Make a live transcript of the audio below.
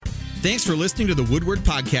Thanks for listening to the Woodward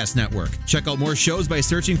Podcast Network. Check out more shows by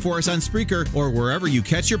searching for us on Spreaker or wherever you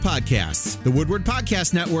catch your podcasts. The Woodward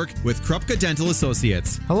Podcast Network with Krupka Dental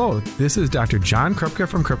Associates. Hello, this is Dr. John Krupka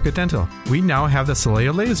from Krupka Dental. We now have the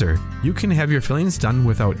Solea laser. You can have your fillings done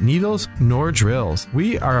without needles nor drills.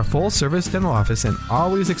 We are a full-service dental office and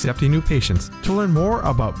always accepting new patients. To learn more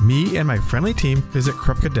about me and my friendly team, visit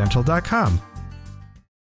krupkadental.com.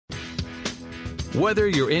 Whether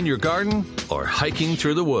you're in your garden or hiking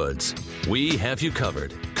through the woods, we have you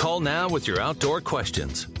covered. Call now with your outdoor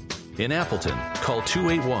questions. In Appleton, call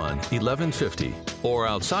 281-1150 or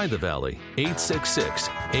outside the valley,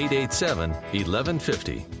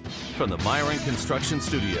 866-887-1150. From the Myron Construction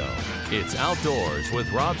Studio, it's Outdoors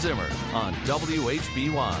with Rob Zimmer on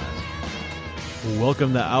WHBY.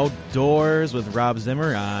 Welcome to Outdoors with Rob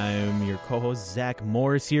Zimmer. I'm your co-host, Zach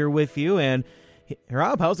Morris, here with you. And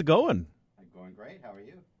Rob, how's it going? How are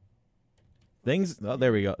you?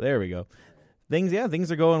 There we go.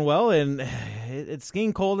 Things are going well, and it's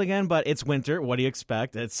getting cold again, but it's winter. What do you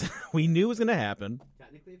expect? We knew it was going to happen.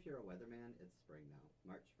 Technically, if you're a weatherman, it's spring now.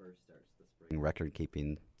 March 1st starts the spring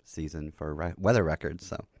record-keeping season for weather records,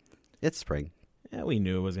 so it's spring. Yeah, we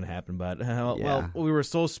knew it was going to happen, but well, we were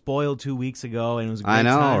so spoiled 2 weeks ago, and it was a great I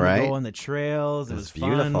know, time right? to go on the trails. It was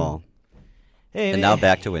fun. Beautiful. Hey, and now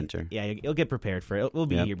back to winter. Yeah, you'll get prepared for it. It'll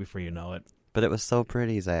be here before you know it. But it was so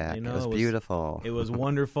pretty, Zach. It was beautiful. It was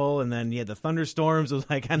wonderful. And then, the thunderstorms. It was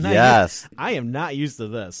like, I am not used to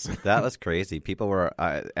this. That was crazy. People were,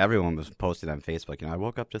 everyone was posting on Facebook, I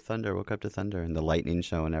woke up to thunder, and the lightning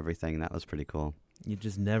show and everything. That was pretty cool. You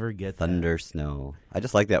just never get thunder snow. I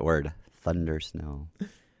just like that word, thunder snow.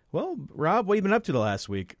 Well, Rob, what have you been up to the last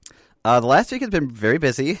week? The last week has been very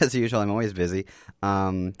busy, as usual. I'm always busy.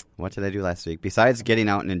 What did I do last week? Besides getting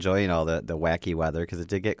out and enjoying all the wacky weather, because it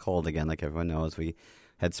did get cold again, like everyone knows. We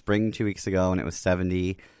had spring 2 weeks ago, and it was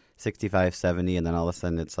 70, 65, 70, and then all of a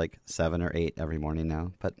sudden it's like 7 or 8 every morning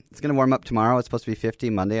now. But it's going to warm up tomorrow. It's supposed to be 50.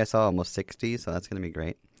 Monday I saw almost 60, so that's going to be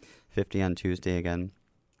great. 50 on Tuesday again.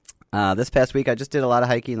 This past week I just did a lot of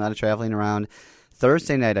hiking, a lot of traveling around.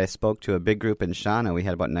 Thursday night, I spoke to a big group in Shawano. We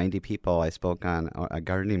had about 90 people. I spoke on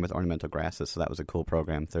gardening with ornamental grasses, so that was a cool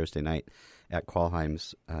program Thursday night at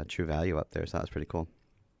Qualheim's True Value up there, so that was pretty cool.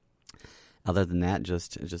 Other than that,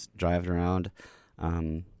 just driving around.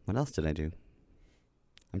 What else did I do?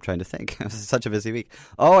 I'm trying to think. It was such a busy week.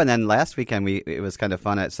 Oh, and then last weekend, it was kind of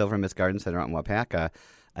fun at Silver Mist Garden Center out in Wapaka.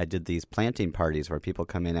 I did these planting parties where people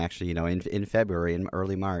come in actually, in February and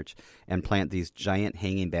early March and plant these giant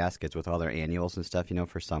hanging baskets with all their annuals and stuff,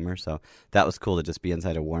 for summer. So that was cool to just be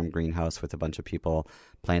inside a warm greenhouse with a bunch of people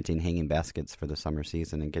planting hanging baskets for the summer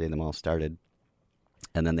season and getting them all started.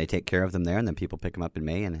 And then they take care of them there, and then people pick them up in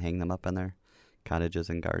May and hang them up in their cottages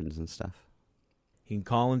and gardens and stuff. You can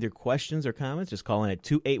call in with your questions or comments. Just call in at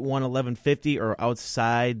 281-1150 or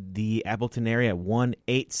outside the Appleton area at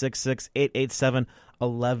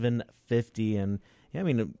 1-866-887-1150. And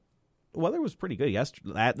the weather was pretty good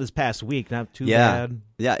this past week. Not too bad.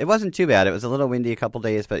 Yeah, it wasn't too bad. It was a little windy a couple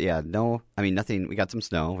days, but nothing. We got some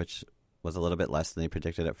snow, which was a little bit less than they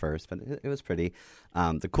predicted at first, but it was pretty.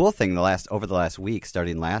 The cool thing over the last week,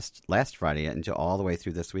 starting last Friday and all the way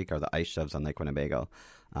through this week, are the ice shoves on Lake Winnebago.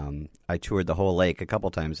 I toured the whole lake a couple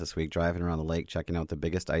times this week, driving around the lake, checking out the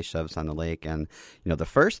biggest ice shoves on the lake. And, the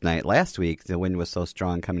first night last week, the wind was so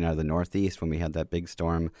strong coming out of the northeast when we had that big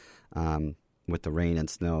storm with the rain and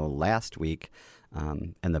snow last week.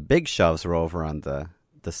 And the big shoves were over on the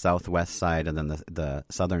southwest side and then the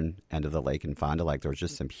southern end of the lake in Fond du Lac. There was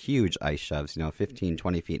just some huge ice shoves, 15,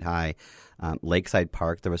 20 feet high. Lakeside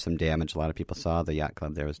Park, there was some damage. A lot of people saw the yacht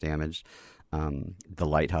club there was damaged. The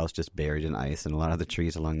lighthouse just buried in ice and a lot of the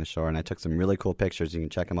trees along the shore. And I took some really cool pictures. You can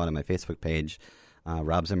check them out on my Facebook page,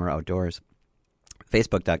 Rob Zimmer Outdoors,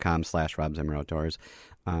 facebook.com/Rob Zimmer Outdoors.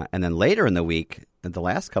 And then later in the week, the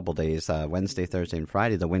last couple days, Wednesday, Thursday, and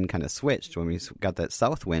Friday, the wind kind of switched when we got that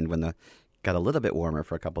south wind when got a little bit warmer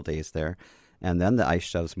for a couple days there. And then the ice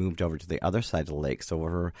shoves moved over to the other side of the lake. So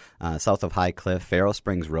we're south of High Cliff, Faro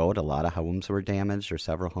Springs Road. A lot of homes were damaged, or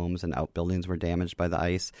several homes and outbuildings were damaged by the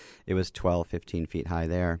ice. It was 12, 15 feet high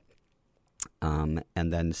there. And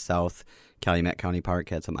then south, Calumet County Park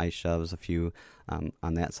had some ice shoves, a few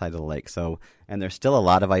on that side of the lake. So, and there's still a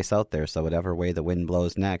lot of ice out there. So whatever way the wind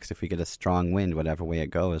blows next, if we get a strong wind, whatever way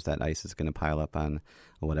it goes, that ice is going to pile up on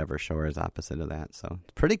whatever shore is opposite of that. So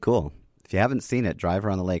it's pretty cool. If you haven't seen it, drive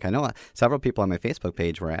around the lake. I know several people on my Facebook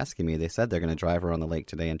page were asking me. They said they're going to drive around the lake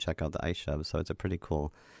today and check out the ice shoves. So it's a pretty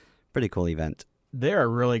cool event. There are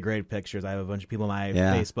really great pictures. I have a bunch of people on my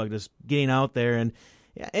Facebook just getting out there. And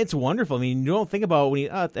Yeah, it's wonderful. I mean, you don't think about when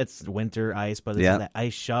it's winter ice, but there's that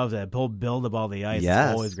ice shove, that whole build of all the ice. Yes.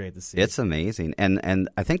 It's always great to see. It's amazing. And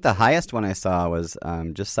I think the highest one I saw was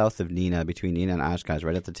just south of Neenah, between Neenah and Oshkosh,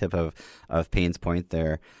 right at the tip of Paynes Point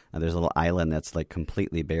there. There's a little island that's like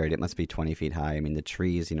completely buried. It must be 20 feet high. I mean, the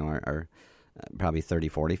trees, are probably 30,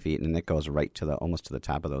 40 feet, and it goes right to almost to the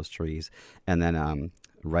top of those trees. And then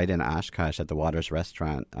right in Oshkosh at the Waters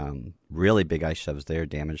Restaurant, really big ice shoves there,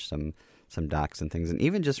 damaged some docks and things. And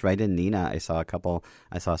even just right in Neenah,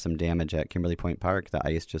 I saw some damage at Kimberly Point Park. The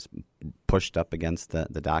ice just pushed up against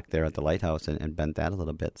the dock there at the lighthouse and bent that a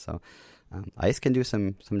little bit. So ice can do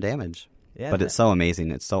some damage. Yeah, but it's so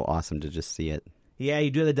amazing. It's so awesome to just see it. Yeah,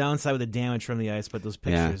 you do have the downside with the damage from the ice, but those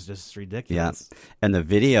pictures just ridiculous. Yeah, and the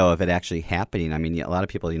video of it actually happening. I mean, a lot of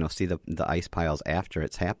people, see the ice piles after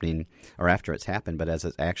it's happening or after it's happened, but as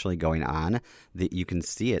it's actually going on, you can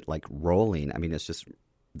see it like rolling. I mean, it's just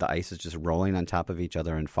the ice is just rolling on top of each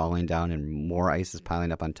other and falling down, and more ice is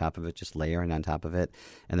piling up on top of it, just layering on top of it.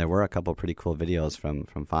 And there were a couple pretty cool videos from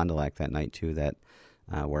Fond du Lac that night too that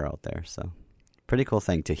were out there. So. Pretty cool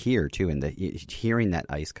thing to hear too, and hearing that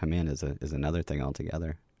ice come in is another thing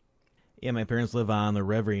altogether. Yeah, my parents live on the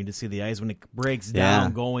river. You just see the ice when it breaks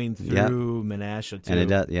down going through Menasha too. And it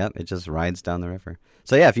does, it just rides down the river.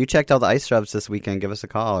 So yeah, if you checked out the ice shoves this weekend, give us a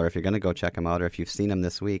call, or if you're going to go check them out, or if you've seen them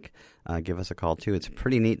this week, give us a call too. It's a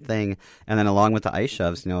pretty neat thing. And then along with the ice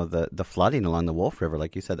shoves, the flooding along the Wolf River,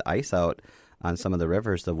 like you said, the ice out on some of the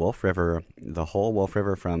rivers, the Wolf River, the whole Wolf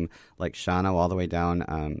River from like Shawano all the way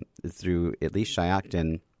down through at least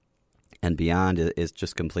Shiocton and beyond is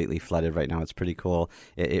just completely flooded right now. It's pretty cool.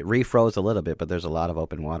 It refroze a little bit, but there's a lot of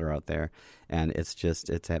open water out there, and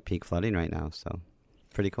it's at peak flooding right now. So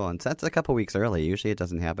pretty cool. And that's a couple weeks early. Usually it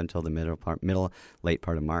doesn't happen until the late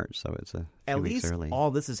part of March. So it's a few weeks early. At least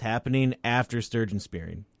all this is happening after sturgeon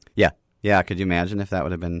spearing. Yeah. Yeah, could you imagine if that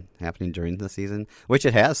would have been happening during the season? Which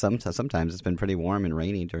it has. Sometimes it's been pretty warm and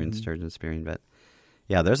rainy during sturgeon spearing, but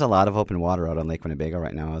yeah, there's a lot of open water out on Lake Winnebago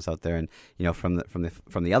right now. I was out there, and from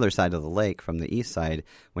the other side of the lake, from the east side,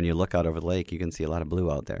 when you look out over the lake, you can see a lot of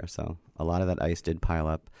blue out there. So a lot of that ice did pile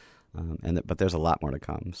up, but there's a lot more to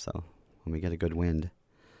come. So when we get a good wind.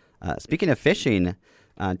 Speaking of fishing.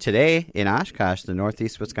 Today in Oshkosh, the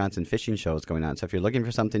Northeast Wisconsin Fishing Show is going on. So if you're looking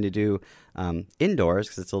for something to do indoors,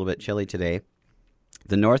 because it's a little bit chilly today,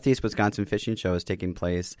 the Northeast Wisconsin Fishing Show is taking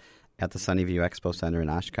place at the Sunnyview Expo Center in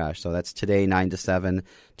Oshkosh. So that's today 9 to 7,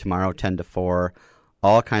 tomorrow 10 to 4.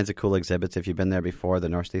 All kinds of cool exhibits. If you've been there before, the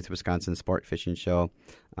Northeast Wisconsin Sport Fishing Show,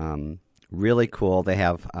 really cool. They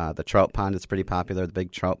have the trout pond. It's pretty popular, the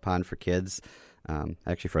big trout pond for kids.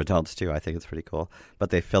 Actually for adults too. I think it's pretty cool. But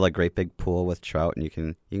they fill a great big pool with trout, and you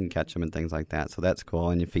can catch them and things like that. So that's cool,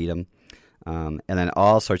 and you feed them. And then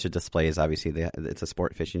all sorts of displays. Obviously, it's a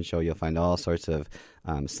sport fishing show. You'll find all sorts of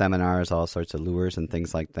seminars, all sorts of lures and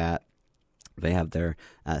things like that. They have their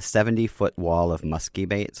 70-foot wall of muskie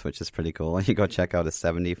baits, which is pretty cool. You go check out a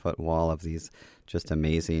 70-foot wall of these just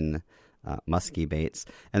amazing muskie baits.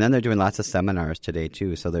 And then they're doing lots of seminars today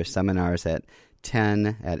too. So there's seminars at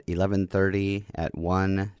 10, at 11:30, at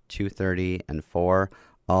 1, 2:30, and 4.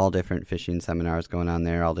 All different fishing seminars going on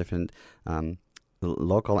there. All different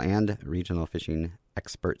local and regional fishing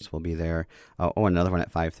experts will be there. Another one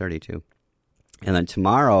at 5:30 too. And then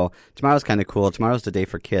tomorrow's kind of cool. Tomorrow's the day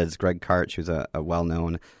for kids. Greg Karch, who's a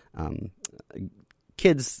well-known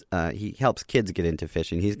kids, he helps kids get into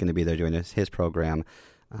fishing. He's going to be there doing his program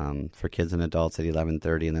for kids and adults at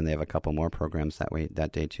 11:30, and then they have a couple more programs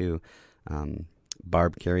that day too.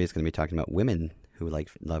 Barb Carey is going to be talking about women who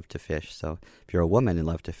love to fish. So if you're a woman and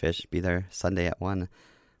love to fish, be there Sunday at 1.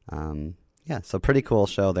 So pretty cool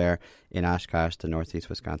show there in Oshkosh, the Northeast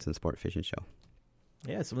Wisconsin Sport Fishing Show.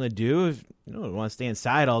 Yeah, something to do. If you don't want to stay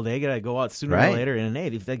inside all day, you got to go out sooner or later. And hey,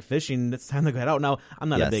 if you like fishing, it's time to get out. Now, I'm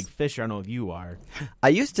not a big fisher. I don't know if you are. I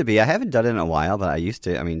used to be. I haven't done it in a while, but I used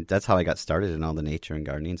to. I mean, that's how I got started in all the nature and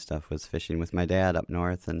gardening stuff, was fishing with my dad up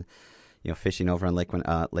north, and fishing over on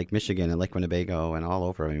Lake Michigan and Lake Winnebago and all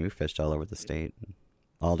over. I mean, we fished all over the state.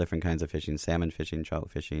 All different kinds of fishing: salmon fishing,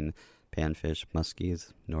 trout fishing, panfish,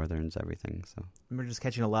 muskies, northerns, everything. So we're just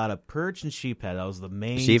catching a lot of perch and sheephead. That was the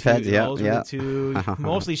main sheephead. Those were the two,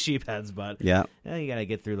 mostly sheepheads, but you got to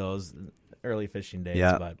get through those early fishing days.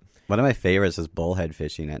 Yeah. But one of my favorites is bullhead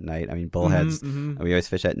fishing at night. I mean, bullheads. We always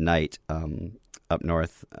fish at night up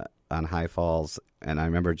north on High Falls, and I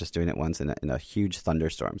remember just doing it once in a huge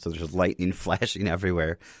thunderstorm. So there's lightning flashing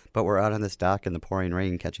everywhere, but we're out on this dock in the pouring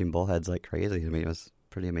rain catching bullheads like crazy. I mean, it was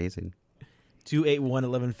pretty amazing.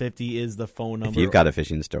 281-1150 is the phone number. If you've got a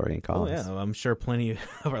fishing story, call Oh, us. yeah. I'm sure plenty of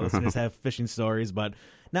our listeners have fishing stories, but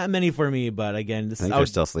not many for me. But again, this I is think they're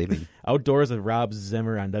still sleeping. Outdoors with Rob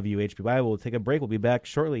Zimmer on WHBY. We'll take a break. We'll be back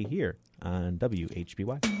shortly here on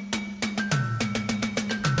WHBY.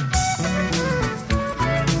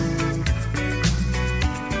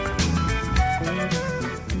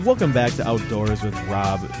 Welcome back to Outdoors with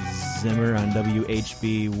Rob Zimmer on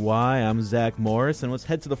WHBY. I'm Zach Morris, and let's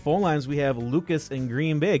head to the phone lines. We have Lucas in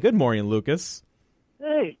Green Bay. Good morning, Lucas.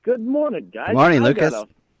 Hey, good morning, guys. Good morning, Lucas.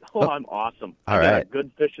 I'm awesome. All I got right. a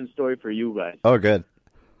good fishing story for you guys. Oh, good.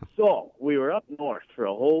 So, we were up north for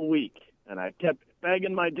a whole week, and I kept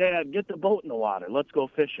begging my dad, get the boat in the water. Let's go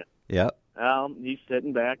fishing. Yep. He's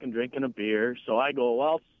sitting back and drinking a beer, so I go,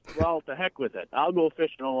 well, to heck with it. I'll go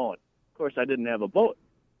fishing alone. Of course, I didn't have a boat.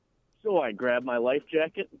 So I grab my life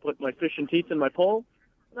jacket and put my fishing teeth in my pole,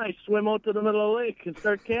 and I swim out to the middle of the lake and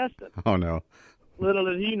start casting. Oh, no. Little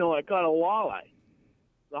did he know I caught a walleye.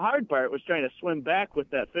 The hard part was trying to swim back with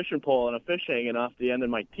that fishing pole and a fish hanging off the end of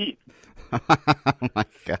my teeth. Oh, my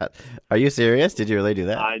God. Are you serious? Did you really do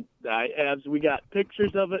that? We got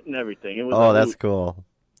pictures of it and everything. It was Oh, that's cool.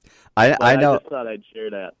 I know. I just thought I'd share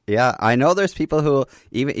that. Yeah, I know there's people who,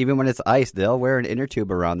 even when it's ice, they'll wear an inner tube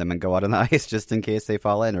around them and go out on the ice just in case they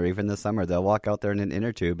fall in, or even this summer, they'll walk out there in an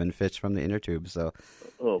inner tube and fish from the inner tube. So,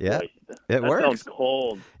 Oh, yeah, boy. it That works. sounds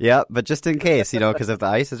cold. Yeah, but just in case, because if the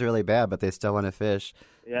ice is really bad, but they still want to fish,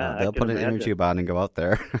 Yeah, they'll I can put an inner imagine. tube on and go out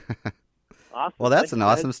there. Awesome. Well, that's Thanks, an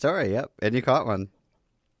guys. awesome story. Yep, and you caught one.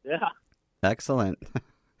 Yeah. Excellent.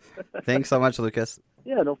 Thanks so much, Lucas.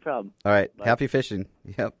 Yeah, no problem. All right, Bye. happy fishing.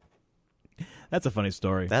 Yep, That's a funny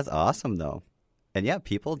story. that's awesome though. And yeah,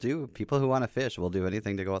 people who want to fish will do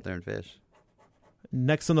anything to go out there and fish.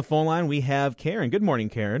 Next on the phone line, we have Karen. Good morning,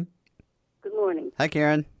 Karen. Good morning. Hi,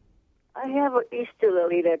 Karen. I have an Easter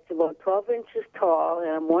lily that's about 12 inches tall, and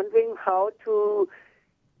I'm wondering how to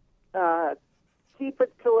keep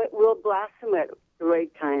it so it will blossom at the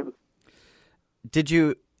right time.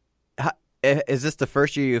 Is this the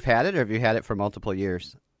first year you've had it, or have you had it for multiple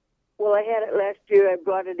years? Well, I had it last year. I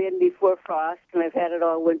brought it in before frost, and I've had it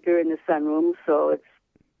all winter in the sunroom, so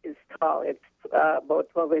it's tall. It's about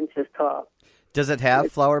 12 inches tall. Does it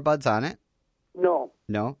have flower buds on it? No.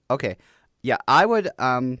 No? Okay. Yeah, I would,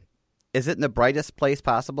 is it in the brightest place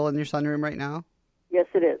possible in your sunroom right now? Yes,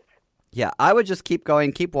 it is. Yeah, I would just keep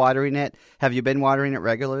going, keep watering it. Have you been watering it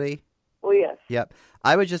regularly? Oh, yes. Yep.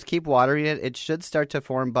 I would just keep watering it. It should start to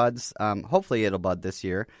form buds. Hopefully it'll bud this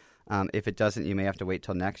year. If it doesn't, you may have to wait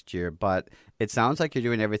till next year. But it sounds like you're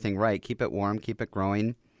doing everything right. Keep it warm, keep it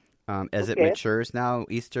growing. As it Okay. matures now,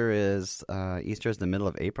 Easter is the middle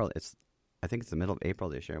of April. I think it's the middle of April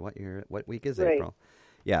this year. What week is Right. April?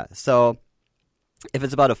 Yeah. So if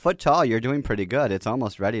it's about a foot tall, you're doing pretty good. It's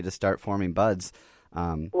almost ready to start forming buds.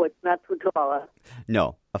 Oh, it's not too tall.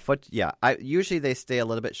 No, a foot. Yeah, usually they stay a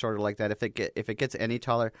little bit shorter like that. If it gets any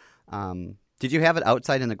taller, did you have it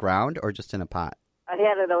outside in the ground or just in a pot? I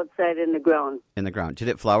had it outside in the ground. In the ground. Did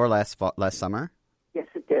it flower last summer? Yes,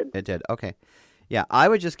 it did. It did. Okay. Yeah, I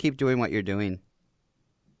would just keep doing what you're doing,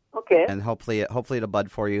 Okay. and hopefully it'll bud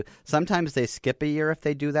for you. Sometimes they skip a year if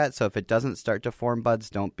they do that. So if it doesn't start to form buds,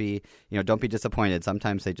 don't be disappointed.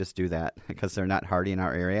 Sometimes they just do that because they're not hardy in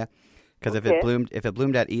our area. Because if it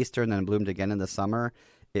bloomed at Easter and then bloomed again in the summer,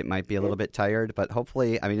 it might be a little bit tired. But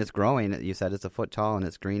hopefully, it's growing. You said it's a foot tall and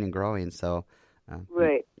it's green and growing, so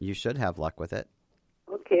Right. you should have luck with it.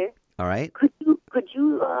 Okay. All right. Could you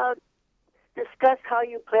discuss how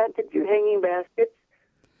you planted your hanging baskets?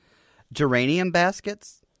 Geranium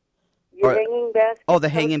baskets. Your hanging baskets? Oh, the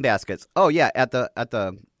hanging baskets. Oh, yeah, at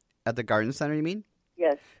the garden center, you mean?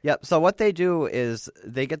 Yes. Yep. So what they do is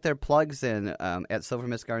they get their plugs in at Silver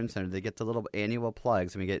Mist Garden Center. They get the little annual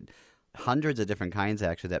plugs, and we get hundreds of different kinds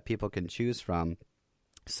actually that people can choose from.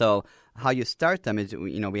 So how you start them is,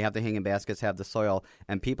 we have the hanging baskets, have the soil,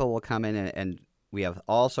 and people will come in and we have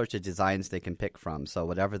all sorts of designs they can pick from. So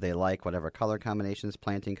whatever they like, whatever color combinations,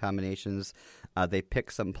 planting combinations, they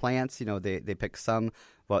pick some plants. They pick some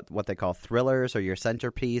what they call thrillers or your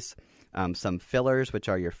centerpiece. Some fillers, which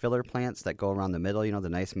are your filler plants that go around the middle, the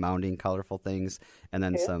nice mounding, colorful things, and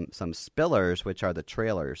then some spillers, which are the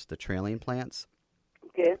trailers, the trailing plants.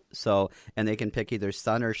 Okay. So, and they can pick either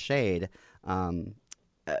sun or shade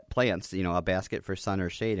plants, a basket for sun or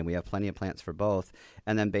shade, and we have plenty of plants for both.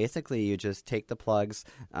 And then basically you just take the plugs,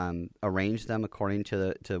 arrange them according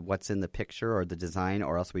to what's in the picture or the design,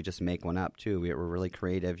 or else we just make one up too. We're really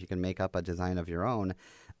creative. You can make up a design of your own.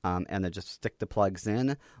 And then just stick the plugs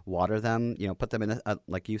in, water them, put them in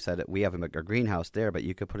like you said, we have a greenhouse there, but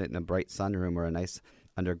you could put it in a bright sunroom or a nice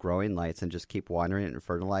under growing lights and just keep watering it and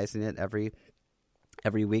fertilizing it every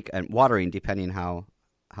every week, and watering depending how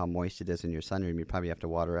moist it is in your sunroom. You probably have to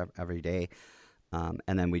water every day.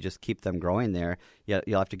 And then we just keep them growing there.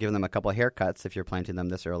 You'll have to give them a couple of haircuts if you're planting them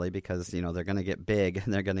this early because, they're going to get big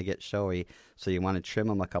and they're going to get showy. So you want to trim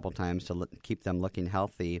them a couple times to keep them looking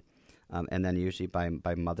healthy. And then usually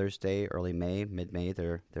by Mother's Day, early May, mid-May,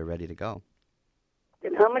 they're ready to go.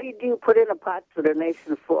 And how many do you put in a pot so they're nice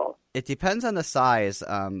and full? It depends on the size.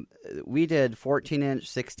 We did 14-inch,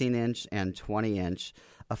 16-inch, and 20-inch.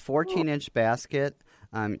 A 14-inch basket,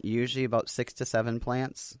 usually about 6 to 7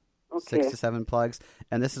 plants. Okay. 6 to 7 plugs,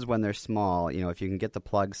 and this is when they're small. If you can get the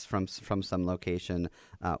plugs from some location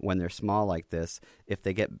when they're small like this, if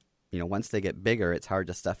they get, once they get bigger, it's hard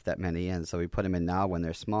to stuff that many in. So we put them in now when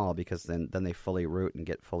they're small because then they fully root and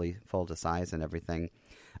get full to size and everything.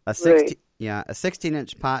 A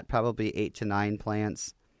 16-inch pot, probably 8 to 9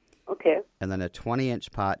 plants. Okay. And then a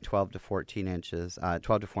 20-inch pot, 12 to 14 inches,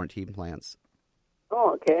 12 to 14 plants.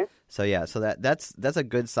 Oh, okay. So that's a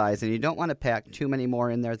good size, and you don't want to pack too many more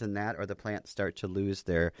in there than that, or the plants start to lose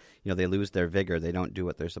their vigor. They don't do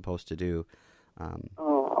what they're supposed to do.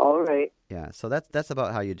 All right. Yeah, so that's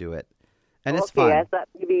about how you do it, and it's fun. Okay, I thought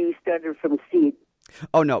maybe you started from seed.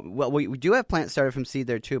 Oh no, well we do have plants started from seed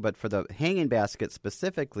there too, but for the hanging basket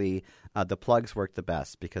specifically, the plugs work the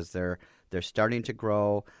best because they're starting to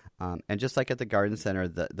grow. And just like at the garden center,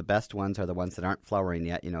 the best ones are the ones that aren't flowering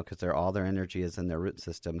yet, because all their energy is in their root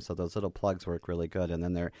system. So those little plugs work really good, and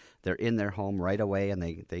then they're in their home right away, and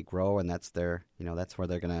they grow, and that's that's where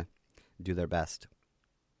they're gonna do their best.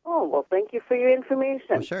 Oh well, thank you for your information.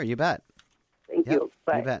 Oh, sure, you bet. Thank you.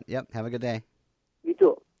 Bye. You bet. Yep. Have a good day. You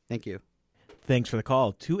too. Thank you. Thanks for the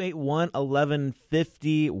call.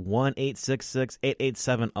 281-1150,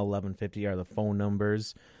 1-866-887-1150 are the phone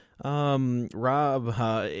numbers. Rob,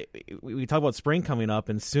 we talk about spring coming up,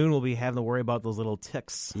 and soon we'll be having to worry about those little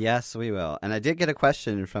ticks. Yes, we will. And I did get a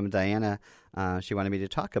question from Diana. She wanted me to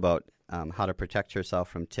talk about how to protect yourself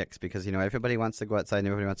from ticks because, everybody wants to go outside and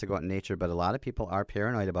everybody wants to go out in nature, but a lot of people are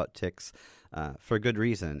paranoid about ticks for good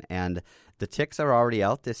reason. And the ticks are already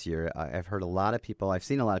out this year. I've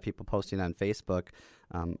seen a lot of people posting on Facebook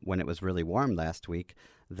when it was really warm last week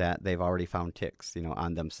that they've already found ticks,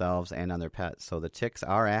 on themselves and on their pets. So the ticks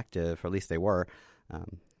are active, or at least they were.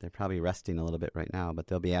 They're probably resting a little bit right now, but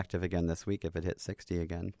they'll be active again this week if it hits 60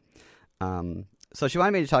 again. So she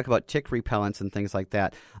wanted me to talk about tick repellents and things like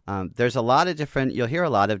that. There's you'll hear a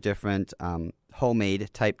lot of different homemade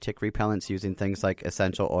type tick repellents using things like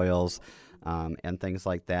essential oils and things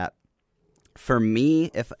like that. For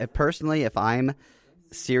me, if I'm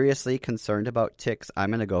seriously concerned about ticks, I'm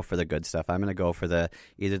going to go for the good stuff. I'm going to go for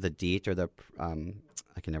either the DEET or the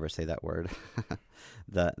I can never say that word,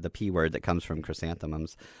 the P word that comes from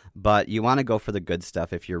chrysanthemums. But you want to go for the good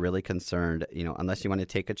stuff if you're really concerned, unless you want to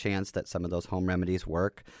take a chance that some of those home remedies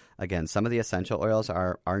work. Again, some of the essential oils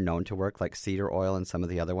are known to work, like cedar oil and some of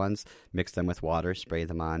the other ones. Mix them with water, spray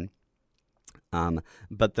them on.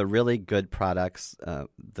 But the really good products,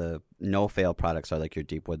 the no-fail products are like your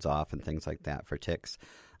Deep Woods Off and things like that for ticks.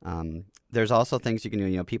 There's also things you can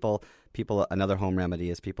do. People. Another home remedy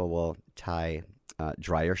is people will tie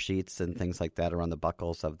dryer sheets and things like that around the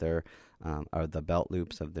buckles of their, or the belt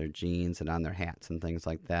loops of their jeans and on their hats and things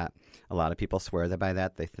like that. A lot of people swear by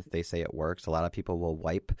that. They say it works. A lot of people will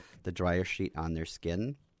wipe the dryer sheet on their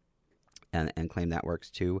skin and claim that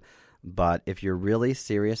works too. But if you're really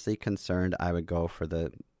seriously concerned, I would go for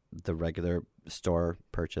the regular store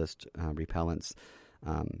purchased repellents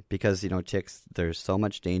because ticks. There's so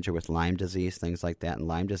much danger with Lyme disease, things like that. And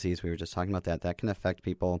Lyme disease, we were just talking about that can affect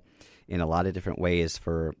people in a lot of different ways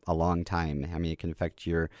for a long time. I mean, it can affect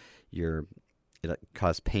it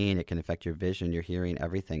cause pain. It can affect your vision, your hearing,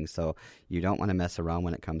 everything. So you don't want to mess around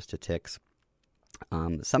when it comes to ticks.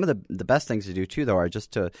 Some of the best things to do too, though, are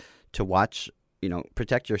just to watch.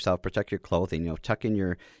 Protect yourself, protect your clothing, tuck in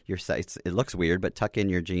your it looks weird, but tuck in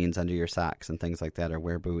your jeans under your socks and things like that, or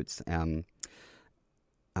wear boots. I'm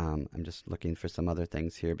just looking for some other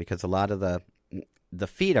things here because a lot of the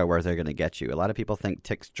feet are where they're going to get you. A lot of people think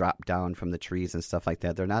ticks drop down from the trees and stuff like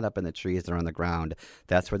that. They're not up in the trees, they're on the ground.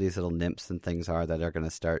 That's where these little nymphs and things are that are going to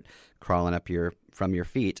start crawling up from your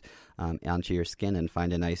feet onto your skin and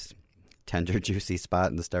find a nice, tender, juicy spot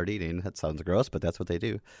and start eating. That sounds gross, but that's what they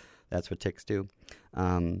do. That's what ticks do.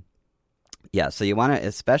 So you want to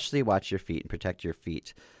especially watch your feet and protect your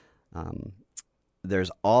feet. There's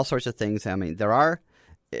all sorts of things. I mean, there are,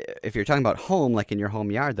 if you're talking about home, like in your home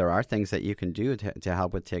yard, there are things that you can do to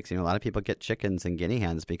help with ticks. A lot of people get chickens and guinea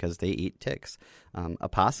hens because they eat ticks.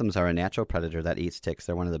 Opossums are a natural predator that eats ticks.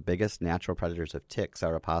 They're one of the biggest natural predators of ticks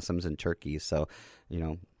are opossums and turkeys. So,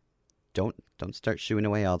 don't start shooing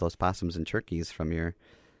away all those possums and turkeys from your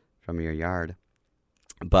yard.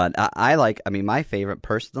 But my favorite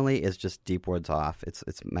personally is just Deep Woods Off.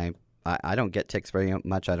 I don't get ticks very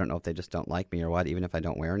much. I don't know if they just don't like me or what. Even if I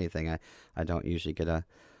don't wear anything, I don't usually get a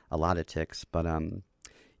lot of ticks. But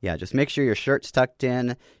just make sure your shirt's tucked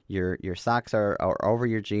in, your socks are over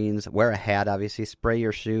your jeans. Wear a hat, obviously. Spray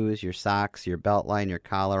your shoes, your socks, your belt line, your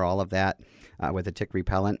collar, all of that with a tick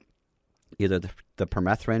repellent. Either the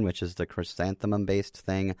permethrin, which is the chrysanthemum-based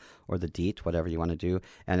thing, or the DEET, whatever you want to do.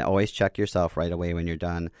 And always check yourself right away when you're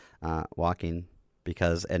done walking,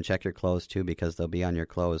 and check your clothes too, because they'll be on your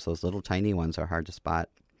clothes. Those little tiny ones are hard to spot.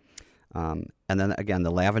 And then again,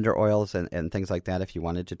 the lavender oils and things like that. If you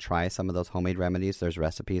wanted to try some of those homemade remedies, there's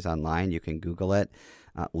recipes online. You can Google it.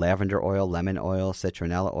 Lavender oil, lemon oil,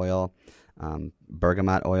 citronella oil,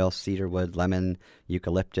 bergamot oil, cedarwood, lemon,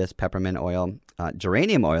 eucalyptus, peppermint oil.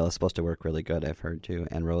 Geranium oil is supposed to work really good, I've heard too,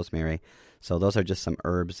 and rosemary. So those are just some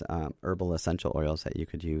herbs, herbal essential oils that you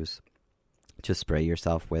could use to spray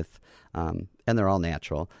yourself with, and they're all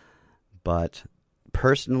natural. But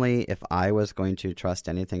personally, if I was going to trust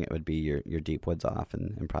anything, it would be your Deep Woods Off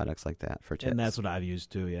and products like that for ticks. And that's what I've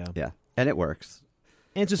used too, yeah. Yeah, and it works.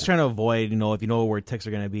 And just trying to avoid, if you know where ticks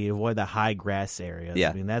are going to be, avoid the high grass areas. Yeah.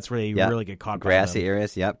 I mean, that's where they really get caught. Grassy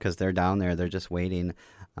areas, yep, because they're down there. They're just waiting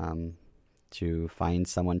to find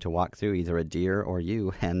someone to walk through, either a deer or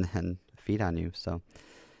you, and feed on you. So,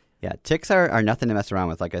 yeah, ticks are nothing to mess around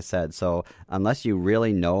with, like I said. So unless you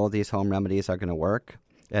really know these home remedies are going to work,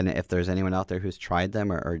 and if there's anyone out there who's tried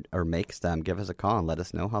them or makes them, give us a call and let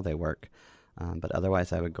us know how they work. But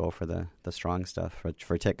otherwise, I would go for the strong stuff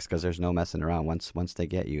for ticks, because there's no messing around. Once they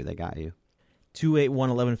get you, they got you.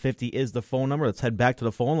 281-1150 is the phone number. Let's head back to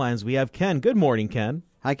the phone lines. We have Ken. Good morning, Ken.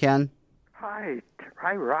 Hi, Ken. Hi,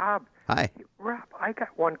 Rob. Hi. Rob, I got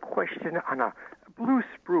one question on a blue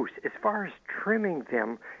spruce. As far as trimming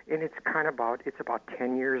them, and it's about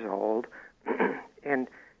 10 years old, and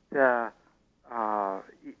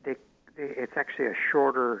it's actually a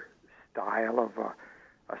shorter style of a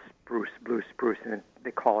blue spruce, and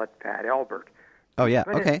they call it Fat Albert. Oh yeah,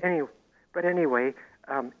 but okay. Anyway,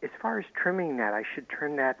 as far as trimming that, I should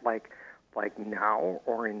trim that like now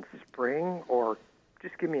or in spring, or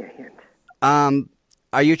just give me a hint.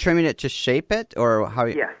 Are you trimming it to shape it, or how?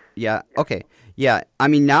 Yes. Yeah. Okay. Yeah. I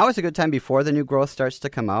mean, now is a good time before the new growth starts to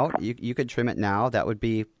come out. You could trim it now. That would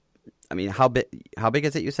be. I mean, how big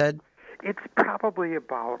is it? You said. It's probably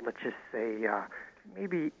about, let's just say,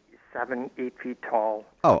 maybe 7-8 feet tall.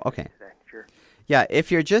 Oh, okay. Sure. Yeah,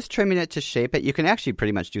 if you're just trimming it to shape it, you can actually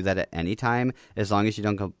pretty much do that at any time, as long as you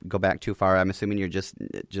don't go back too far. I'm assuming you're just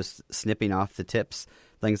snipping off the tips,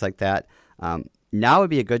 things like that. Now would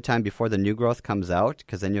be a good time before the new growth comes out,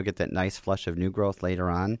 because then you'll get that nice flush of new growth later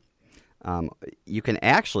on. You can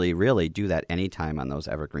actually really do that anytime on those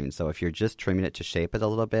evergreens. So if you're just trimming it to shape it a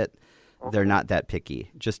little bit, they're not that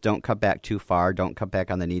picky. Just don't cut back too far. Don't cut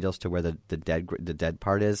back on the needles to where the dead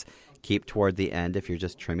part is. Keep toward the end if you're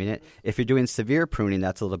just trimming it. If you're doing severe pruning,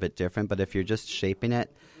 that's a little bit different. But if you're just shaping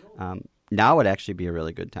it, now would actually be a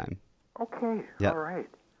really good time. Okay. Yep. All right.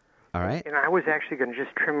 All right. And I was actually going to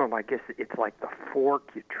just trim them. I guess it's like the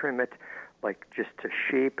fork. You trim it like just to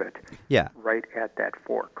shape it. Yeah. Right at that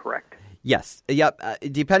fork, correct? Yes. Yep.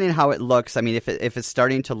 Depending on how it looks. I mean, if it's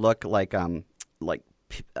starting to look like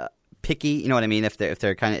picky, you know what I mean? If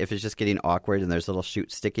it's just getting awkward and there's little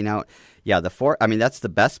shoots sticking out, yeah, the fork. I mean, that's the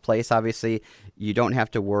best place. Obviously, you don't have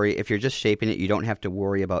to worry if you're just shaping it. You don't have to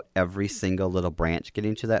worry about every single little branch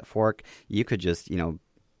getting to that fork. You could just,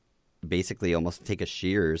 basically almost take a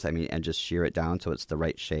shears. And just shear it down so it's the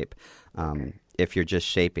right shape. If you're just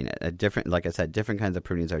shaping it, like I said, different kinds of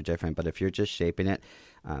prunings are different. But if you're just shaping it,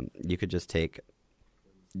 you could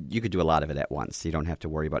do a lot of it at once. You don't have to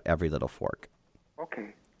worry about every little fork. Okay.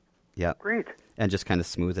 Yeah. Great. And just kind of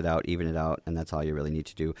smooth it out, even it out, and that's all you really need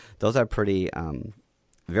to do. Those are pretty,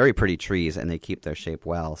 very pretty trees, and they keep their shape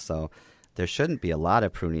well. So there shouldn't be a lot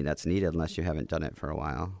of pruning that's needed unless you haven't done it for a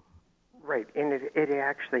while. Right, and it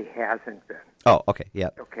actually hasn't been. Oh, okay.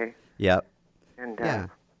 Yep. Okay. Yep. And yeah.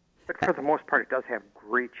 But for the most part, it does have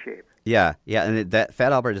great shape. Yeah, and that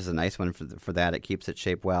Fat Albert is a nice one for that. It keeps it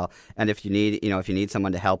shaped well. And if you need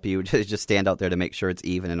someone to help you, just stand out there to make sure it's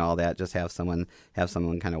even and all that. Just have someone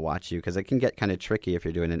kind of watch you, because it can get kind of tricky if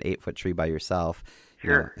you're doing an 8-foot tree by yourself.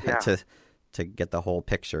 Sure. Yeah. To get the whole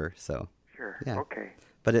picture. So. Sure. Yeah. Okay.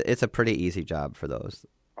 But it's a pretty easy job for those.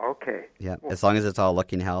 Okay. Yeah, as long as it's all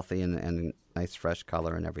looking healthy and nice fresh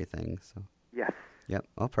color and everything. So. Yes. Yep.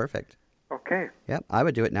 Oh, perfect. Okay. Yep, I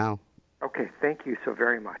would do it now. Okay, thank you so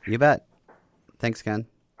very much. You bet. Thanks, Ken.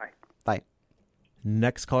 Bye. Bye.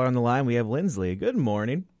 Next caller on the line, we have Lindsley. Good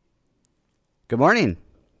morning. Good morning.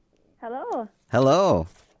 Hello. Hello.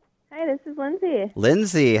 Hi, this is Lindsay.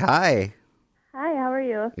 Lindsay, hi. Hi, how are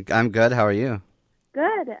you? I'm good. How are you?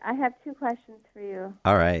 Good. I have 2 questions for you.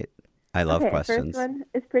 All right. I love questions. First one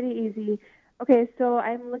is pretty easy. Okay, so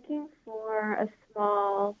I'm looking for a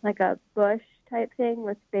small, like a bush type thing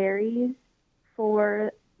with berries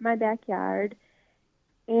for my backyard.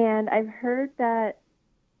 And I've heard that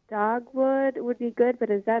dogwood would be good, but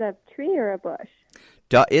is that a tree or a bush?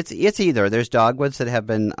 It's either. There's dogwoods that have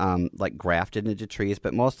been like grafted into trees,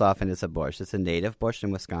 but most often it's a bush. It's a native bush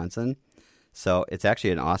in Wisconsin. So it's actually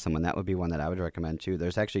an awesome one. That would be one that I would recommend too.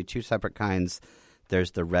 There's actually 2 separate kinds.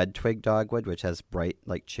 There's the red twig dogwood, which has bright,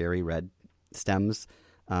 like cherry red stems,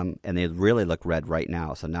 and they really look red right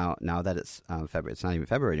now. So now that it's February, it's not even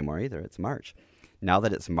February anymore either. It's March. Now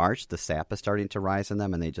that it's March, the sap is starting to rise in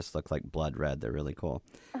them, and they just look like blood red. They're really cool.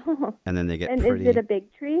 Oh. And then they get and pretty. Is it a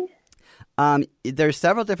big tree? There's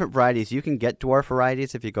several different varieties. You can get dwarf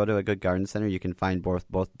varieties if you go to a good garden center. You can find both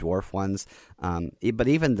dwarf ones. But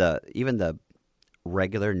even the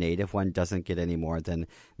regular native one doesn't get any more than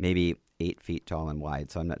maybe 8 feet tall and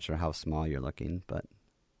wide. So I'm not sure how small you're looking, but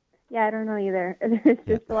yeah, I don't know either. There's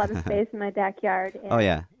just a lot of space in my backyard. And oh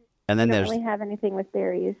yeah, and then I there's don't really have anything with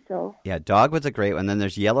berries, so yeah, dogwood's a great one. Then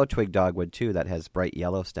there's yellow twig dogwood too that has bright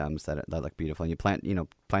yellow stems that look beautiful. And you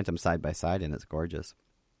plant them side by side, and it's gorgeous.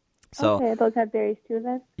 So okay, those have berries too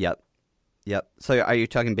then? Yep. So are you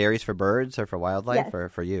talking berries for birds or for wildlife yes. or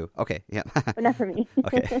for you? Okay, yeah. But not for me.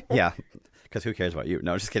 Okay, yeah. Because who cares about you?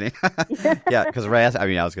 No, just kidding. Yeah, because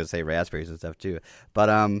I was going to say raspberries and stuff too.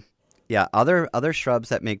 But yeah, other shrubs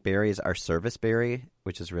that make berries are serviceberry,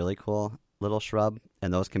 which is really cool, little shrub,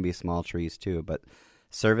 and those can be small trees too. But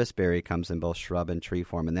serviceberry comes in both shrub and tree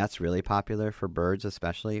form, and that's really popular for birds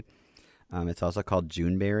especially. It's also called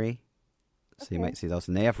Juneberry. So you might see those.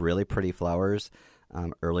 And they have really pretty flowers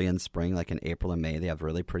early in spring, like in April and May. They have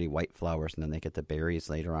really pretty white flowers, and then they get the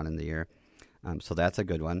berries later on in the year. So that's a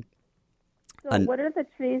good one. So what are the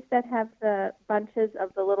trees that have the bunches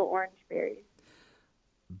of the little orange berries?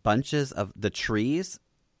 Bunches of the trees?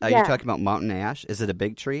 Are yeah. you talking about mountain ash? Is it a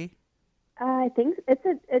big tree? I think it's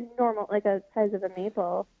a normal, like a size of a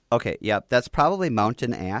maple. Okay, yeah. That's probably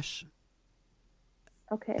mountain ash.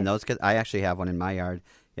 Okay. And those, I actually have one in my yard.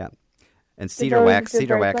 Yeah. And cedar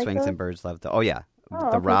waxwings and birds love those. Oh, yeah.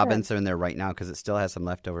 The robins are in there right now because it still has some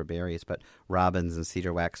leftover berries. But robins and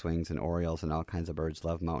cedar waxwings and orioles and all kinds of birds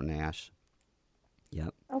love mountain ash.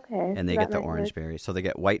 Yep. Okay. And they get the orange berries. So they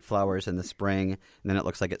get white flowers in the spring, and then it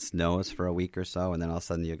looks like it snows for a week or so, and then all of a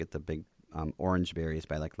sudden you get the big orange berries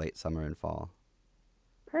by like late summer and fall.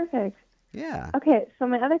 Perfect. Yeah. Okay, so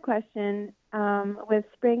my other question, with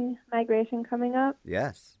spring migration coming up.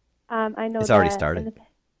 Yes. I know it's already started.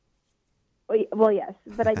 Well, yes,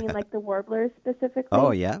 but I mean like the warblers specifically.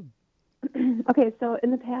 Oh, yeah. Okay, so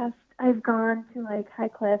in the past, I've gone to like High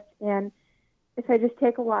Cliff, and if I just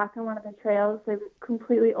take a walk on one of the trails, I'm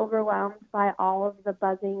completely overwhelmed by all of the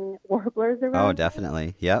buzzing warblers around. Oh,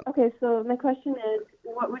 definitely. Yep. Okay, so my question is,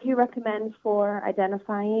 what would you recommend for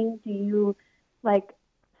identifying? Do you like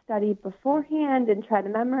study beforehand and try to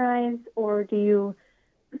memorize, or do you,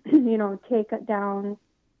 take down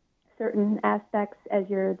certain aspects as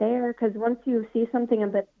you're there? Because once you see something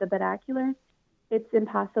in the binoculars, it's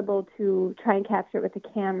impossible to try and capture it with the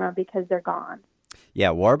camera because they're gone. Yeah,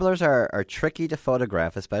 warblers are tricky to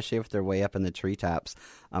photograph, especially if they're way up in the treetops.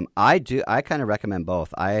 I kind of recommend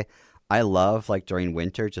both. I love, like during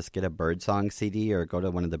winter, just get a birdsong CD or go to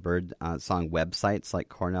one of the bird song websites, like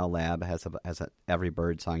Cornell Lab has every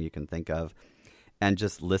bird song you can think of, and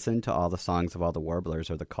just listen to all the songs of all the warblers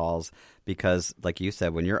or the calls, because like you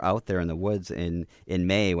said, when you're out there in the woods in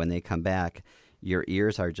May when they come back, your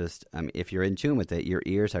ears are just, if you're in tune with it, your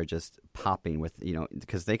ears are just popping with,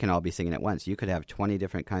 because they can all be singing at once. You could have 20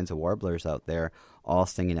 different kinds of warblers out there all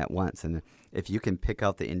singing at once. And if you can pick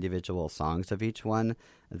out the individual songs of each one,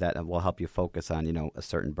 that will help you focus on, a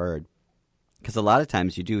certain bird. Because a lot of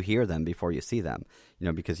times you do hear them before you see them,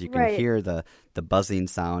 because you can hear the buzzing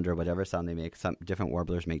sound or whatever sound they make. Some different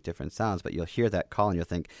warblers make different sounds, but you'll hear that call and you'll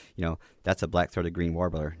think, that's a black-throated green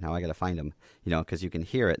warbler. Now I got to find him, because you can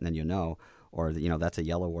hear it and then know. Or, that's a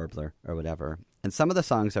yellow warbler or whatever. And some of the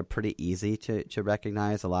songs are pretty easy to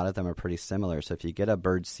recognize. A lot of them are pretty similar. So if you get a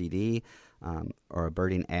bird CD or a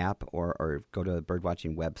birding app or go to a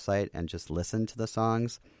birdwatching website and just listen to the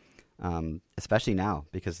songs, especially now,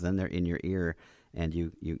 because then they're in your ear and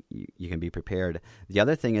you can be prepared. The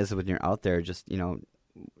other thing is when you're out there, just,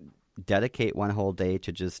 dedicate one whole day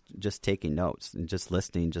to just taking notes and just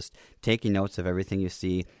listening, just taking notes of everything you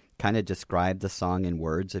see. kind of describe the song in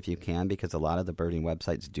words if you can, because a lot of the birding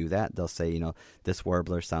websites do that. They'll say, this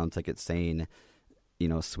warbler sounds like it's saying,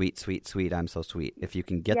 sweet, sweet, sweet, I'm so sweet. If you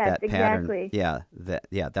can get that pattern,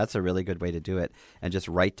 that's a really good way to do it. And just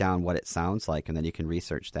write down what it sounds like, and then you can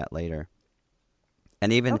research that later.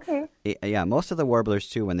 And even, most of the warblers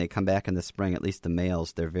too, when they come back in the spring, at least the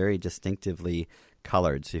males, they're very distinctively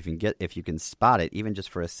colored. So if you can spot it, even just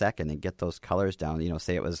for a second, and get those colors down,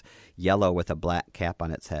 say it was yellow with a black cap on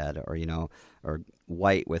its head, or or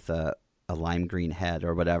white with a lime green head,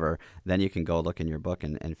 or whatever, then you can go look in your book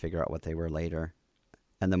and figure out what they were later.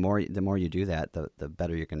 And the more you do that, the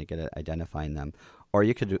better you're going to get at identifying them. Or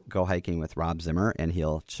you could go hiking with Rob Zimmer, and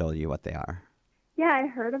he'll show you what they are. Yeah, I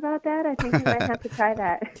heard about that. I think we might have to try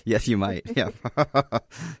that. Yes, you might. Yeah.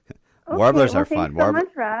 Warblers are fun. Thanks so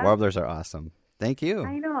much, Rob. Warblers are awesome. Thank you.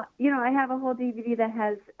 I know. I have a whole DVD that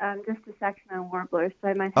has just a section on warblers, so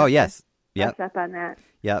I might have to brush up on that.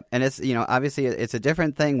 Yep. And it's, obviously it's a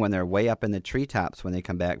different thing when they're way up in the treetops when they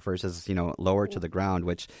come back versus, lower to the ground,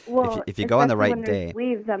 which if you go on the right when day. There's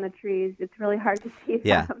leaves on the trees, it's really hard to see them.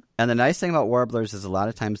 Yeah. And the nice thing about warblers is a lot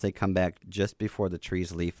of times they come back just before the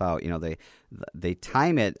trees leaf out. They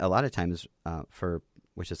time it a lot of times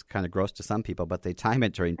which is kind of gross to some people, but they time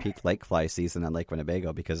it during peak lake fly season on Lake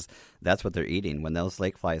Winnebago, because that's what they're eating. When those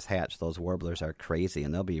lake flies hatch, those warblers are crazy,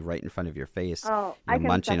 and they'll be right in front of your face,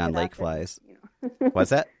 munching on lake flies. What's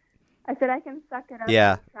that? I said I can suck it up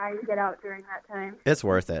and try to get out during that time. It's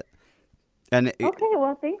worth it. And okay,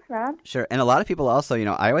 well, thanks, Rob. Sure. And a lot of people also,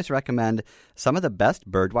 I always recommend some of the best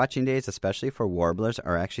bird watching days, especially for warblers,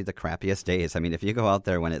 are actually the crappiest days. I mean, if you go out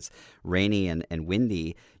there when it's rainy and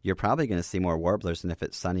windy, you're probably going to see more warblers than if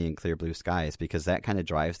it's sunny and clear blue skies, because that kind of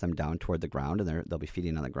drives them down toward the ground, and they'll be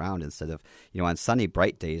feeding on the ground instead of, on sunny,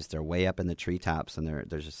 bright days, they're way up in the treetops and they're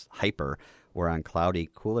just hyper. Where on cloudy,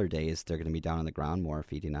 cooler days, they're going to be down on the ground more,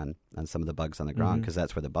 feeding on some of the bugs on the ground, because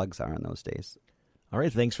that's where the bugs are on those days. All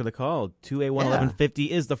right, thanks for the call.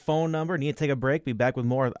 281-1150 is the phone number. Need to take a break. Be back with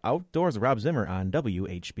more Outdoors with Rob Zimmer on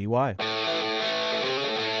WHBY.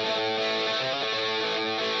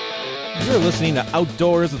 You're listening to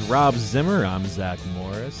Outdoors with Rob Zimmer. I'm Zach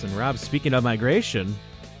Morris. And Rob, speaking of migration.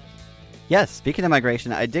 Yes, speaking of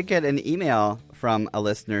migration, I did get an email from a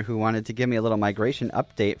listener who wanted to give me a little migration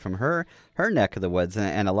update from her neck of the woods.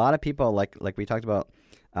 And a lot of people, like we talked about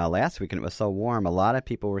last week, and it was so warm, a lot of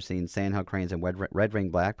people were seeing sandhill cranes and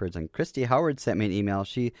red-winged blackbirds. And Christy Howard sent me an email.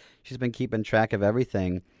 She's been keeping track of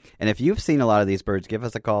everything. And if you've seen a lot of these birds, give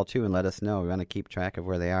us a call, too, and let us know. We want to keep track of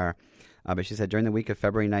where they are. But she said, during the week of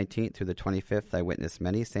February 19th through the 25th, I witnessed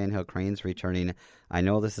many sandhill cranes returning. I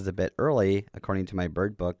know this is a bit early, according to my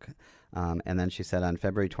bird book. And then she said on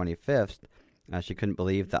February 25th, she couldn't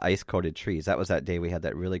believe the ice-coated trees. That was that day we had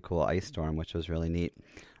that really cool ice storm, which was really neat.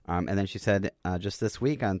 And then she said just this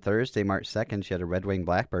week on Thursday, March 2nd, she had a red-winged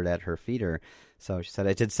blackbird at her feeder. So she said,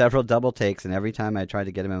 I did several double takes, and every time I tried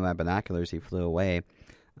to get him in my binoculars, he flew away.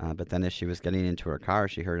 But then as she was getting into her car,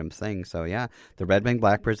 she heard him sing. So, yeah, the red-winged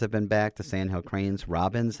blackbirds have been back. The sandhill cranes,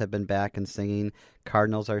 robins have been back and singing.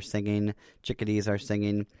 Cardinals are singing. Chickadees are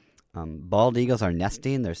singing. Bald eagles are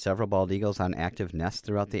nesting. There's several bald eagles on active nests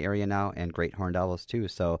throughout the area now, and great horned owls, too.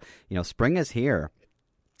 So, spring is here.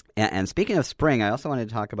 And speaking of spring, I also wanted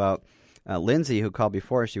to talk about Lindsay, who called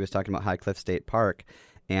before. She was talking about High Cliff State Park.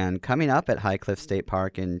 And coming up at High Cliff State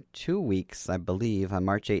Park in 2 weeks, I believe, on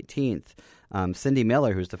March 18th, Cindy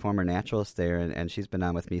Miller, who's the former naturalist there, and she's been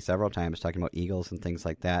on with me several times talking about eagles and things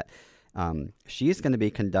like that, she's going to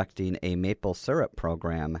be conducting a maple syrup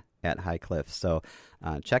program at High Cliff. So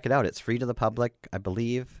check it out. It's free to the public, I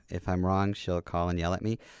believe. If I'm wrong, she'll call and yell at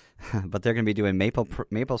me. But they're going to be doing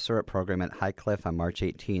maple syrup program at High Cliff on March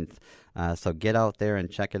 18th. So get out there and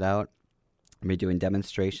check it out. We'll be doing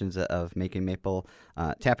demonstrations of making maple,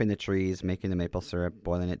 tapping the trees, making the maple syrup,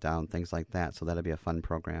 boiling it down, things like that. So that'll be a fun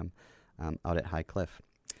program out at High Cliff.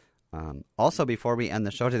 Also, before we end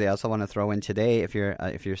the show today, I also want to throw in today, if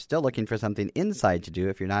you're still looking for something inside to do,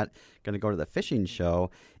 if you're not going to go to the fishing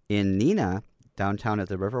show in Neenah, downtown at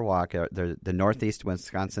the Riverwalk, the Northeast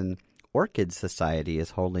Wisconsin Orchid Society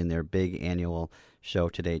is holding their big annual show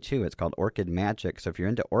today, too. It's called Orchid Magic. So if you're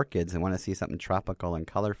into orchids and want to see something tropical and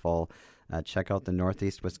colorful, check out the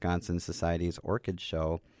Northeast Wisconsin Society's Orchid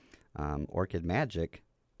Show, Orchid Magic,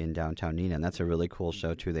 in downtown Neenah. And that's a really cool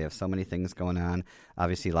show, too. They have so many things going on.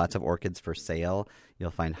 Obviously, lots of orchids for sale.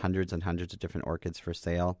 You'll find hundreds and hundreds of different orchids for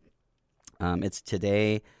sale. It's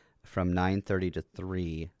today from 9:30 to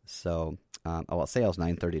 3. So sales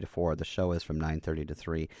 9:30 to 4. The show is from 9:30 to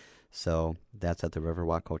 3. So that's at the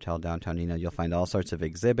Riverwalk Hotel downtown Neenah. You'll find all sorts of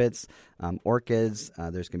exhibits, orchids.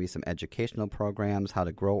 There's going to be some educational programs, how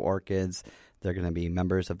to grow orchids. They're going to be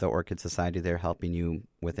members of the Orchid Society there helping you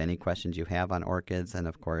with any questions you have on orchids, and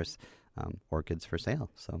of course, orchids for sale.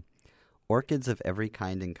 So orchids of every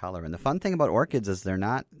kind and color. And the fun thing about orchids is they're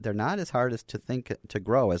not as hard as to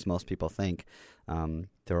grow as most people think.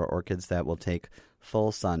 There are orchids that will take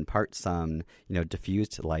full sun, part sun,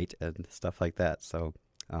 diffused light and stuff like that. So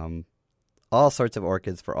all sorts of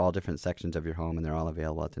orchids for all different sections of your home, and they're all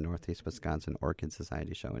available at the Northeast Wisconsin Orchid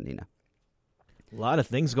Society show in Neenah. A lot of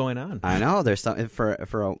things going on. I know. There's some for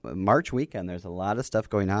a March weekend. There's a lot of stuff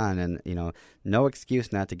going on, and no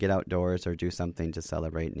excuse not to get outdoors or do something to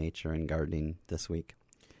celebrate nature and gardening this week.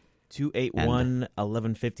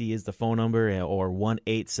 281-1150 is the phone number, or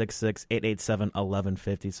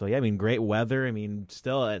 1-866-887-1150. So, yeah, great weather.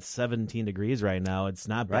 Still at 17 degrees right now. It's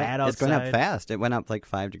not bad outside. It's going up fast. It went up like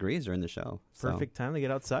 5 degrees during the show. Perfect time to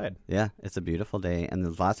get outside. Yeah, it's a beautiful day, and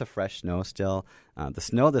there's lots of fresh snow still. The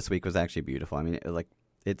snow this week was actually beautiful.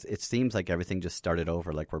 It seems like everything just started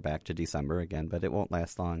over, like we're back to December again, but it won't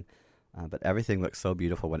last long. But everything looked so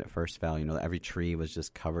beautiful when it first fell. Every tree was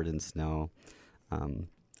just covered in snow.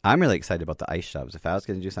 I'm really excited about the ice shoves. If I was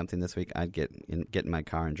going to do something this week, I'd get in my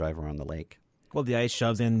car and drive around the lake. Well, the ice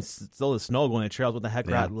shoves and still the snow going to trails. What the heck?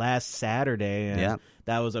 Yeah. Last Saturday, and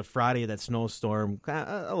that was a Friday. That snowstorm,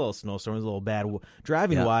 a little snowstorm, was a little bad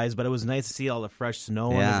driving wise, but it was nice to see all the fresh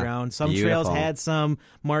snow on the ground. Some trails had some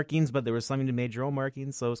markings, but there was some you made your own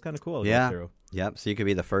markings, so it was kind of cool to go through. Yep. So you could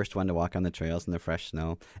be the first one to walk on the trails in the fresh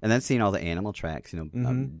snow, and then seeing all the animal tracks.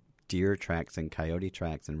 Deer tracks and coyote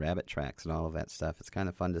tracks and rabbit tracks and all of that stuff. It's kind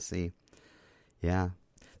of fun to see. Yeah.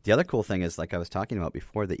 The other cool thing is, like I was talking about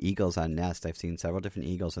before, the eagles on nest. I've seen several different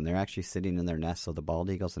eagles, and they're actually sitting in their nest. So the bald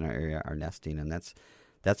eagles in our area are nesting, and that's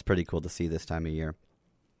pretty cool to see this time of year.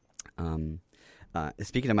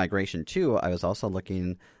 Speaking of migration, too, I was also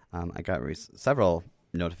looking. I got several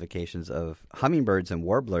notifications of hummingbirds and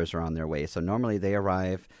warblers are on their way. So normally they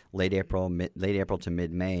arrive late April to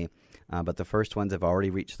mid-May. But the first ones have already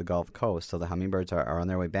reached the Gulf Coast, so the hummingbirds are on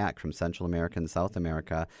their way back from Central America and South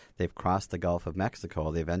America. They've crossed the Gulf of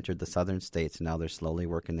Mexico. They've entered the southern states, and now they're slowly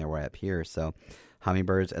working their way up here. So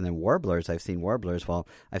hummingbirds and then warblers. I've seen warblers. Well,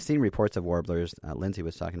 I've seen reports of warblers. Lindsay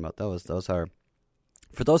was talking about those. Those are,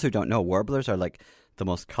 for those who don't know, warblers are like the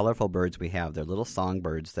most colorful birds we have. They're little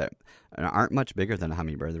songbirds that aren't much bigger than a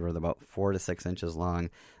hummingbird. They're about 4 to 6 inches long,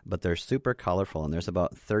 but they're super colorful, and there's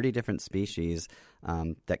about 30 different species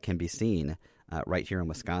that can be seen right here in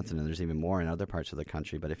Wisconsin, and there's even more in other parts of the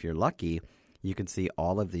country. But if you're lucky, you can see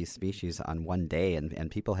all of these species on one day,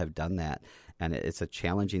 and people have done that. And it's a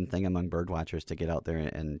challenging thing among bird watchers to get out there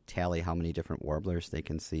and tally how many different warblers they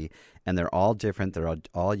can see. And they're all different. They're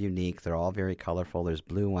all unique. They're all very colorful. There's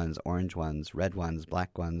blue ones, orange ones, red ones,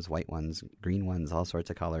 black ones, white ones, green ones, all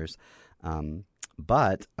sorts of colors.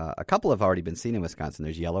 But a couple have already been seen in Wisconsin.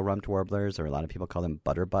 There's yellow-rumped warblers, or a lot of people call them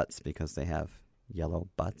butterbutts because they have yellow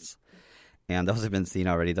butts. And those have been seen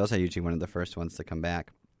already. Those are usually one of the first ones to come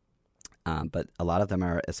back. But a lot of them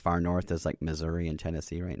are as far north as like Missouri and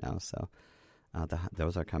Tennessee right now. So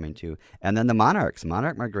those are coming too. And then the monarch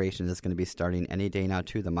migration is going to be starting any day now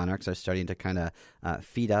too. The monarchs are starting to kind of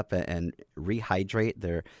feed up and rehydrate.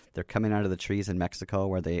 They're coming out of the trees in Mexico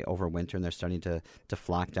where they overwinter, and they're starting to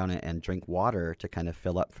flock down and drink water to kind of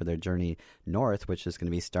fill up for their journey north, which is going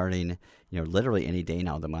to be starting, literally any day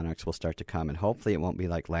now. The monarchs will start to come, and hopefully it won't be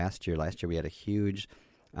like last year. Last year we had a huge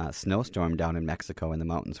snowstorm down in Mexico in the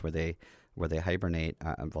mountains where they hibernate.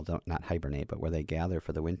 Not hibernate, but where they gather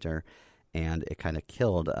for the winter. And it kind of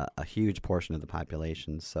killed a huge portion of the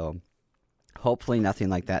population. So hopefully nothing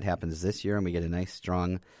like that happens this year, and we get a nice,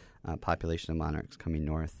 strong population of monarchs coming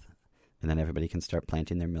north. And then everybody can start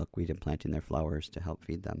planting their milkweed and planting their flowers to help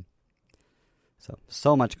feed them.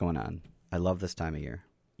 So much going on. I love this time of year.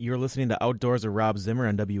 You're listening to Outdoors with Rob Zimmer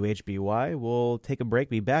on WHBY. We'll take a break.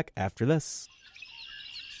 Be back after this.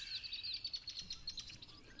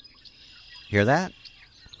 Hear that?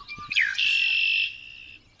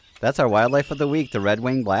 That's our wildlife of the week, the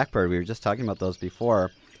red-winged blackbird. We were just talking about those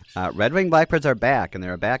before. Red-winged blackbirds are back, and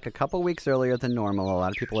they're back a couple weeks earlier than normal. A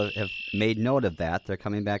lot of people have made note of that. They're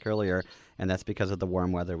coming back earlier, and that's because of the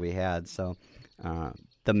warm weather we had. So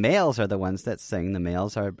the males are the ones that sing. The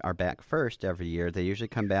males are back first every year. They usually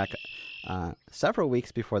come back several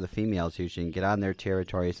weeks before the females usually and get on their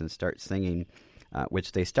territories and start singing,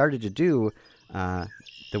 which they started to do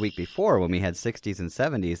the week before when we had 60s and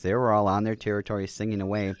 70s. They were all on their territory singing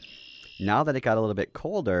away. Now that it got a little bit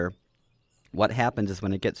colder, what happens is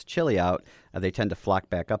when it gets chilly out, they tend to flock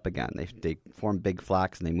back up again. They form big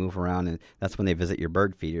flocks and they move around, and that's when they visit your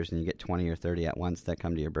bird feeders, and you get 20 or 30 at once that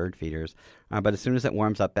come to your bird feeders. But as soon as it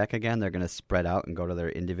warms up back again, they're going to spread out and go to their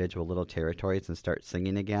individual little territories and start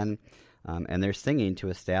singing again. And they're singing to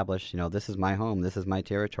establish, this is my home, this is my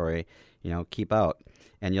territory, keep out.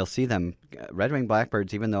 And you'll see them, red-winged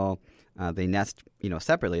blackbirds, even though they nest,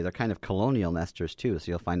 separately, they're kind of colonial nesters too.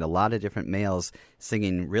 So you'll find a lot of different males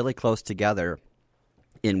singing really close together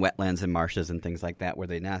in wetlands and marshes and things like that where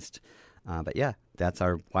they nest. But yeah, that's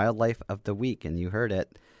our wildlife of the week, and you heard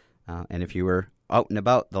it. And if you were out and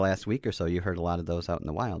about the last week or so, you heard a lot of those out in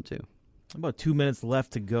the wild too. About 2 minutes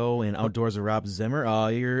left to go in Outdoors with Rob Zimmer.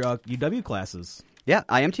 Your UW classes. Yeah,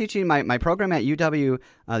 I am teaching my program at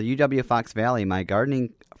UW Fox Valley. My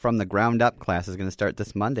Gardening from the Ground Up class is going to start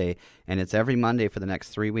this Monday, and it's every Monday for the next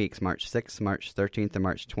 3 weeks, March 6th, March 13th, and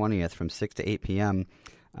March 20th from 6 to 8 p.m.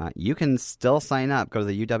 You can still sign up. Go to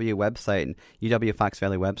the UW website, UW Fox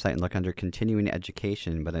Valley website, and look under Continuing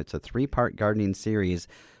Education. But it's a 3-part gardening series.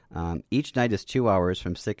 Each night is 2 hours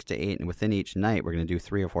from 6 to 8, and within each night we're going to do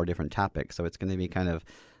 3 or 4 different topics. So it's going to be kind of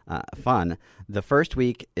fun. The first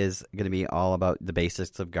week is going to be all about the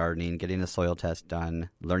basics of gardening, getting a soil test done,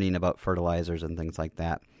 learning about fertilizers and things like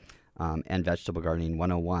that, and Vegetable Gardening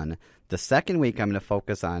 101. The second week I'm going to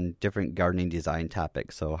focus on different gardening design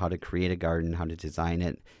topics, so how to create a garden, how to design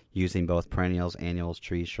it, using both perennials, annuals,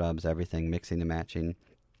 trees, shrubs, everything, mixing and matching.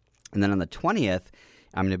 And then on the 20th,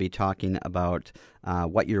 I'm going to be talking about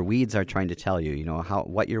what your weeds are trying to tell you,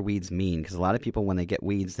 what your weeds mean. Because a lot of people, when they get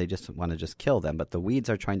weeds, they just want to just kill them. But the weeds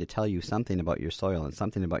are trying to tell you something about your soil and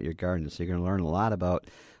something about your garden. So you're going to learn a lot about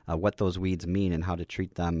what those weeds mean and how to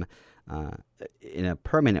treat them in a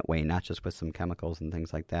permanent way, not just with some chemicals and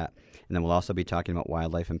things like that. And then we'll also be talking about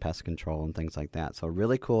wildlife and pest control and things like that. So a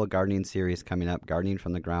really cool gardening series coming up, Gardening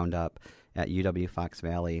from the Ground Up at UW Fox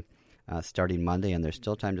Valley. Starting Monday, and there's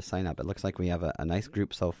still time to sign up. It looks like we have a nice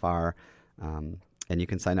group so far, and you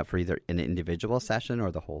can sign up for either an individual session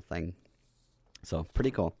or the whole thing. So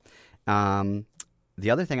pretty cool. The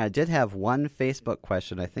other thing, I did have one Facebook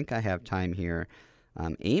question. I think I have time here.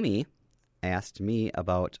 Amy asked me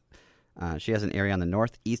about, she has an area on the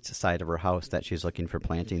northeast side of her house that she's looking for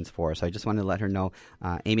plantings for. So I just wanted to let her know,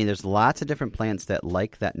 Amy, there's lots of different plants that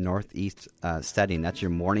like that northeast setting. That's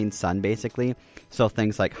your morning sun, basically. So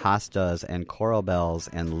things like hostas and coral bells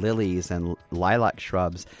and lilies and lilac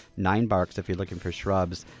shrubs, 9-barks if you're looking for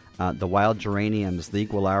shrubs, the wild geraniums,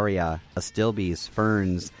 liguularia, astilbes,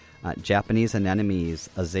 ferns, Japanese anemones,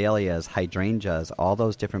 azaleas, hydrangeas, all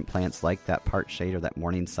those different plants like that part shade or that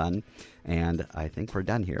morning sun. And I think we're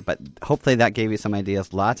done here. But hopefully that gave you some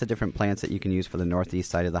ideas. Lots of different plants that you can use for the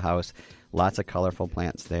northeast side of the house. Lots of colorful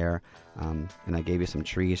plants there. And I gave you some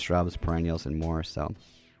trees, shrubs, perennials, and more. So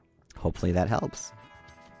hopefully that helps.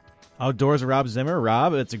 Outdoors with Rob Zimmer.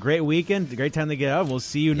 Rob, it's a great weekend. A great time to get out. We'll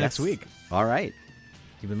see you next week. All right.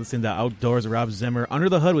 You've been listening to Outdoors with Rob Zimmer. Under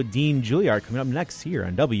the Hood with Dean Juilliard coming up next here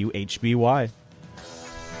on WHBY.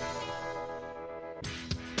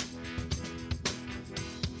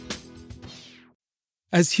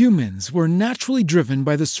 As humans, we're naturally driven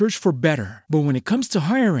by the search for better. But when it comes to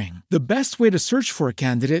hiring, the best way to search for a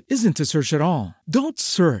candidate isn't to search at all. Don't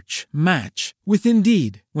search, match with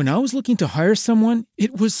Indeed. When I was looking to hire someone,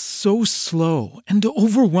 it was so slow and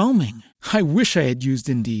overwhelming. I wish I had used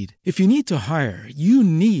Indeed. If you need to hire, you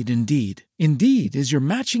need Indeed. Indeed is your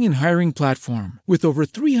matching and hiring platform with over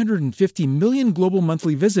 350 million global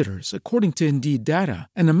monthly visitors, according to Indeed data,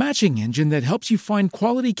 and a matching engine that helps you find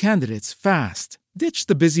quality candidates fast. Ditch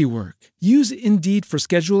the busy work. Use Indeed for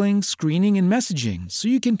scheduling, screening, and messaging so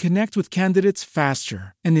you can connect with candidates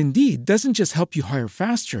faster. And Indeed doesn't just help you hire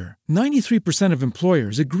faster. 93% of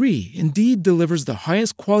employers agree Indeed delivers the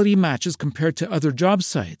highest quality matches compared to other job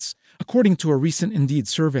sites, according to a recent Indeed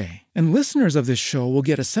survey. And listeners of this show will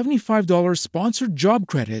get a $75 sponsored job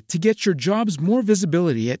credit to get your jobs more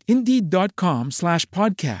visibility at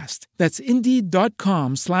Indeed.com/podcast. That's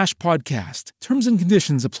Indeed.com/podcast. Terms and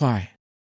conditions apply.